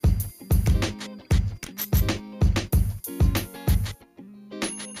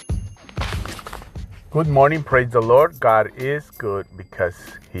Good morning, praise the Lord. God is good because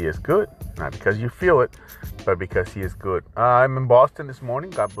He is good. Not because you feel it, but because He is good. I'm in Boston this morning.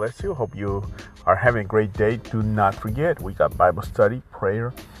 God bless you. Hope you are having a great day. Do not forget, we got Bible study,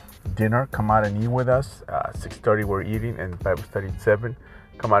 prayer, dinner. Come out and eat with us. 6:30 we're eating, and Bible study at 7.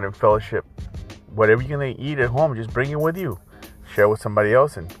 Come out and fellowship. Whatever you're going to eat at home, just bring it with you. Share with somebody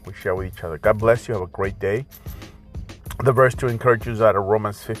else, and we share with each other. God bless you. Have a great day. The verse to encourage you is out of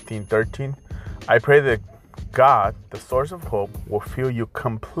Romans 15:13. I pray that God, the source of hope, will fill you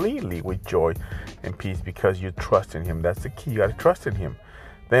completely with joy and peace because you trust in Him. That's the key. You got to trust in Him.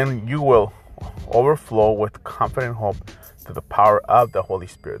 Then you will overflow with confident hope to the power of the Holy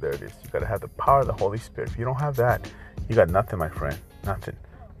Spirit. There it is. You got to have the power of the Holy Spirit. If you don't have that, you got nothing, my friend. Nothing.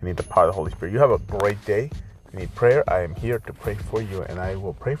 You need the power of the Holy Spirit. You have a great day. You need prayer. I am here to pray for you, and I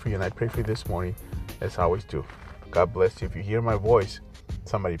will pray for you. And I pray for you this morning, as I always do. God bless you. If you hear my voice,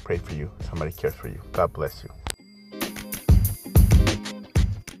 somebody pray for you. Somebody cares for you. God bless you.